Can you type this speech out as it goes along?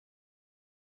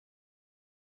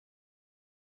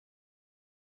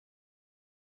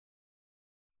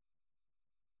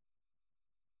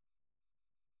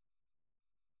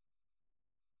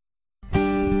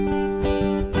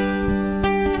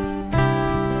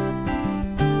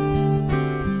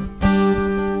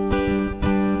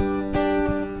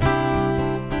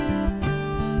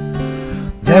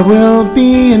There will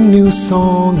be a new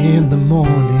song in the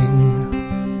morning,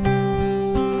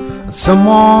 and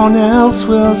someone else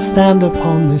will stand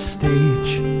upon this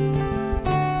stage,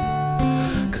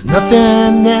 'cause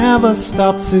nothing ever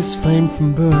stops this flame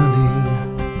from burning.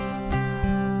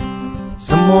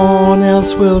 Someone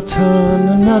else will turn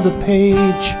another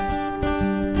page,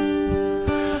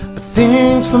 but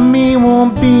things for me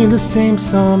won't be the same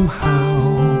somehow.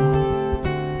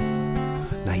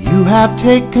 You have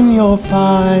taken your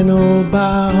final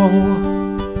bow.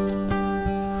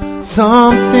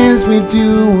 Some things we do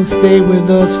will stay with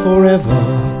us forever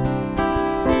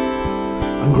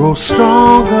and grow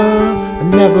stronger and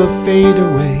never fade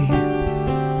away.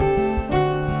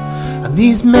 And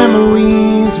these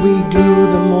memories, we glue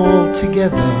them all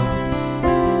together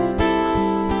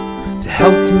to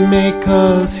help to make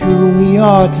us who we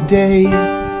are today.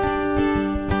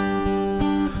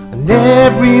 And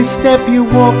every step you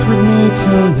walked with me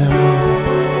till now,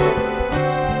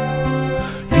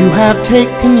 you have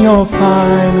taken your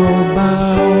final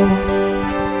bow.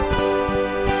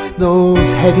 Those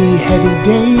heady, heady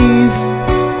days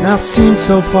now seem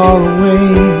so far away,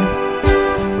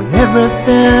 when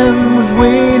everything was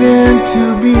waiting to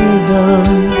be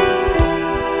done.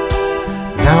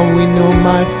 Now we know,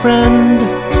 my friend,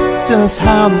 just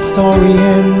how the story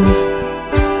ends,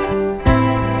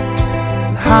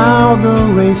 how the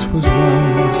race was won.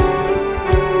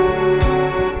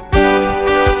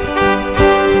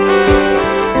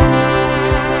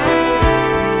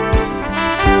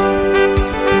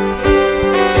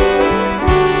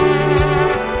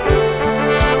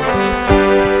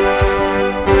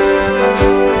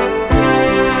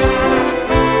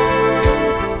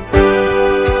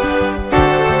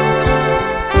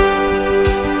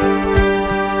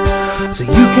 So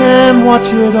you can watch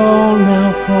it all now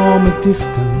from a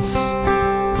distance.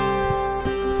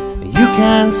 You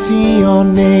can see your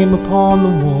name upon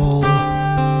the wall,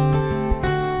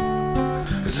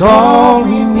 'cause all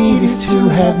we need is to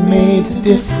have made a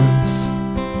difference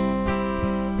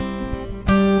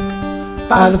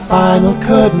by the final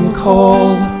curtain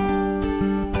call,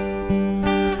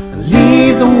 and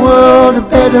leave the world a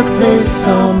better place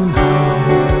somehow.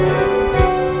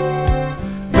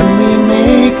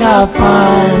 Our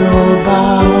final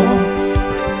bow,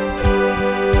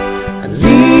 and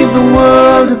leave the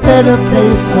world a better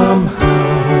place somehow,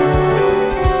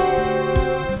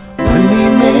 when we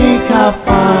make our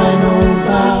final